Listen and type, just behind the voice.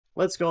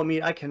Let's go,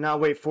 meet. I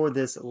cannot wait for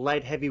this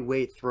light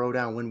heavyweight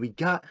throwdown when we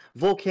got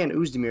Volkan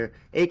Oezdemir,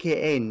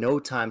 aka No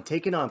Time,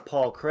 taking on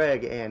Paul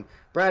Craig, and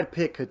Brad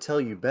Pitt could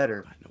tell you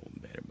better. I know him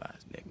better by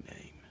his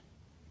nickname,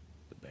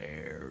 the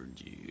Bear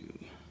Jew.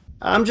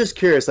 I'm just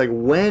curious, like,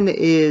 when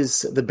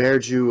is the Bear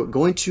Jew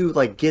going to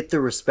like get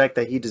the respect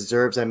that he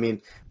deserves? I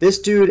mean, this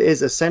dude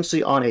is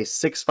essentially on a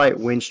 6-fight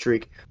win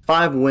streak,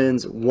 5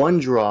 wins, 1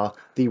 draw.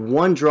 The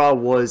 1 draw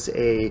was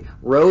a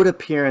road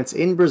appearance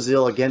in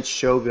Brazil against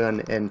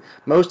Shogun, and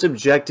most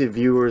objective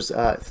viewers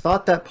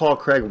thought that Paul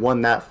Craig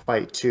won that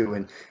fight too.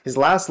 And his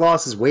last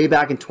loss is way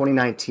back in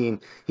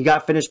 2019. He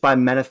got finished by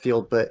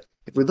Menafield, but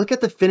if we look at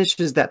the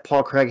finishes that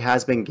Paul Craig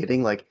has been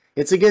getting, like,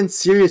 it's against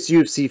serious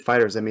UFC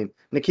fighters. I mean,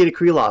 Nikita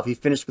Krylov, he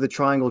finished with a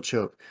triangle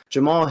choke.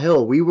 Jamal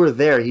Hill, we were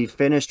there. He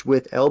finished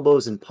with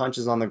elbows and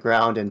punches on the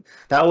ground, and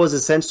that was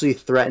essentially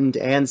threatened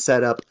and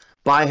set up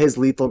by his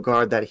lethal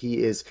guard that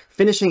he is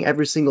finishing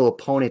every single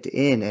opponent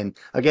in. And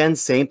again,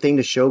 same thing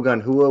to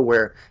Shogun Hua,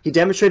 where he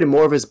demonstrated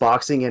more of his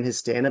boxing and his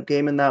stand-up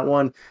game in that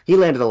one. He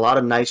landed a lot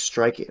of nice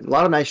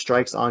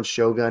strikes on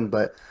Shogun,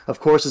 but of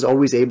course is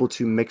always able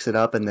to mix it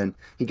up. And then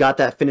he got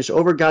that finish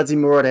over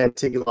Gadzhimurad and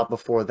Tigilov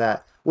before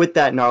that with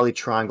that gnarly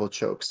triangle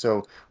choke.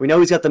 So we know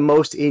he's got the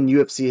most in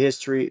UFC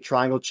history,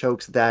 triangle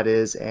chokes that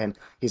is, and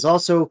he's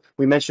also,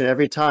 we mention it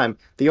every time,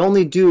 the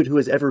only dude who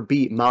has ever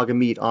beat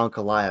Magomed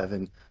Ankalaev.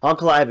 And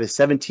Ankalaev is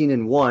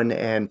 17-1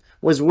 and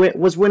was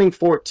winning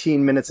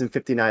 14 minutes and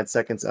 59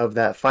 seconds of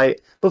that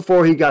fight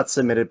before he got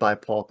submitted by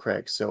Paul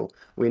Craig. So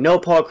we know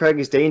Paul Craig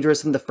is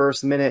dangerous in the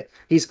first minute.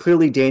 He's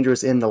clearly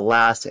dangerous in the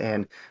last,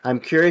 and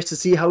I'm curious to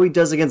see how he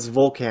does against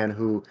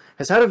who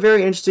has had a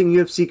very interesting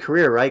UFC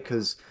career, right?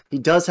 Because he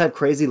does have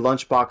crazy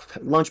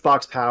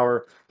lunchbox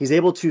power. He's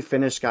able to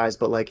finish guys,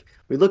 but like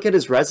we look at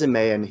his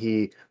resume and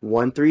he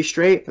won 3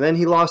 straight, and then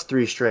he lost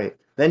 3 straight.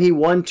 Then he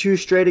won 2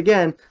 straight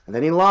again, and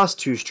then he lost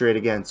 2 straight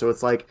again. So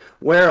it's like,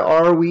 where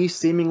are we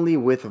seemingly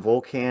with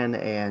Volkan,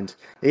 and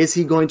is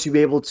he going to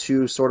be able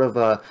to sort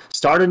of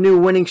start a new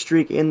winning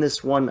streak in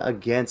this one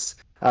against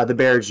the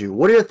Bear Jew?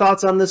 What are your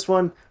thoughts on this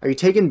one? Are you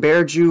taking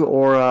Bear Jew,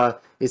 or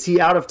is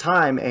he out of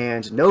time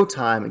and no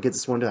time and gets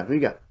this one done? Who you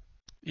got?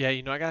 Yeah,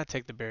 I gotta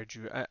take the Bear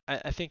Jew.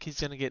 I think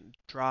he's gonna get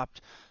dropped,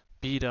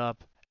 beat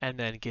up, and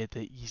then get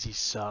the easy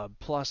sub.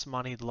 Plus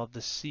money, love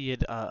to see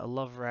it. I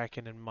love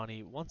racking in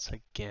money once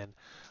again.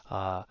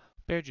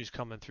 Bear Jew's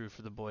coming through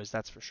for the boys,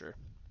 that's for sure.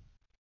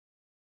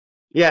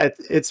 Yeah,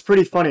 it's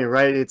pretty funny,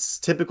 right? It's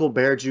typical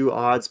Bear Jew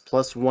odds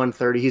plus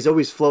 130. He's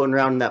always floating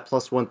around in that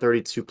plus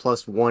 130 to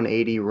plus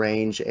 180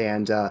 range,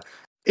 and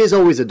is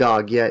always a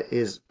dog, yet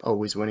is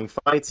always winning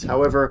fights.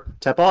 However,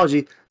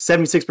 Typology,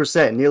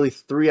 76%, nearly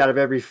 3 out of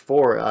every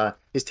 4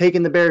 is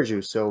taking the Bear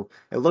Jew. So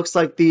it looks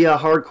like the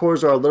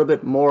hardcores are a little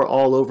bit more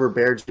all over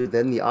Bear Jew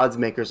than the odds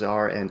makers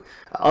are. And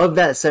of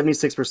that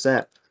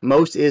 76%,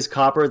 most is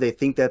copper. They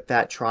think that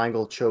that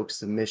triangle choke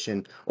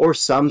submission or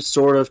some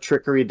sort of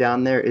trickery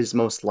down there is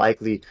most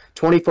likely.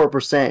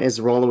 24% is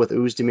rolling with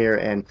Oezdemir,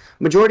 and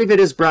majority of it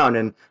is brown.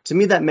 And to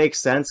me, that makes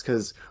sense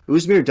because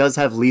Oezdemir does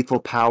have lethal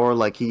power.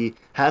 Like, he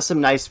has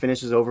some nice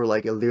finishes over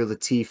like Ilir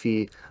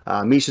Latifi,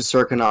 Misha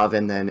Serkinov,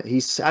 and then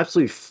he's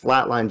absolutely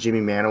flatlined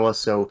Jimmy Manoa.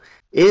 So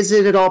is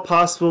it at all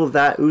possible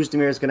that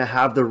Oezdemir is going to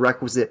have the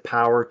requisite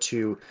power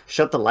to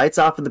shut the lights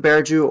off of the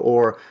Bear Jew,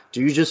 or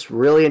do you just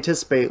really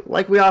anticipate,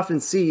 like we often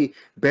see,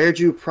 Bear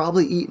Jew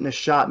probably eating a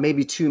shot,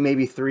 maybe 2,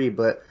 maybe 3,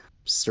 but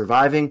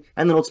surviving,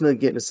 and then ultimately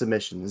getting a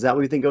submission? Is that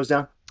what you think goes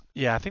down?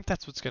 Yeah, I think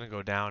that's what's gonna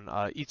go down.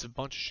 Eats a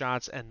bunch of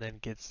shots and then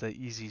gets the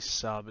easy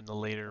sub in the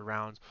later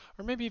rounds,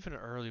 or maybe even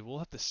early. We'll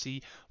have to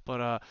see.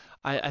 But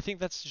I think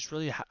that's just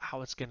really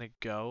how it's gonna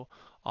go.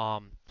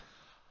 Um,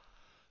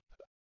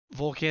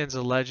 Volkan's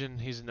a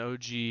legend. He's an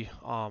OG.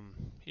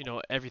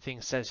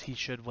 Everything says he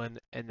should win,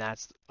 and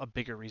that's a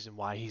bigger reason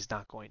why he's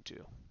not going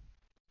to.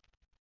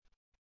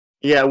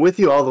 Yeah, with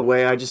you all the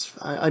way.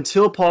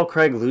 Until Paul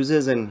Craig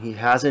loses, and he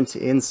hasn't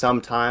in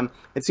some time,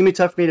 it's gonna be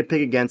tough for me to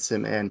pick against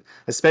him, and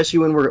especially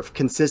when we're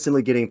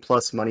consistently getting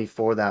plus money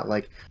for that.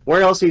 Like,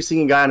 where else are you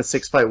seeing a guy on a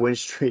 6-fight win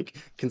streak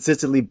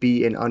consistently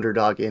be an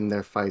underdog in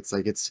their fights?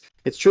 Like, it's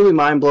truly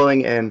mind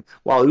blowing. And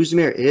while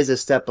Uzmir is a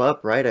step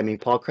up, right? I mean,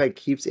 Paul Craig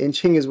keeps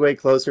inching his way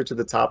closer to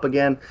the top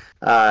again.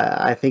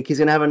 I think he's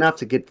gonna have enough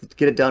to get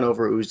it done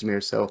over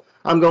Uzmir. So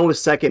I'm going with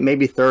second,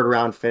 maybe third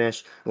round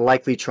finish,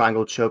 likely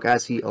triangle choke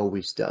as he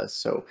always does.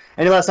 So,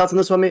 any last thoughts on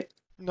this one, mate?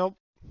 Nope.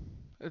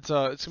 It's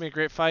gonna be a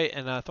great fight,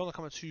 and throw in the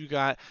comments who you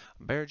got,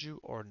 Bear Jew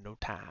or No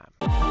Time.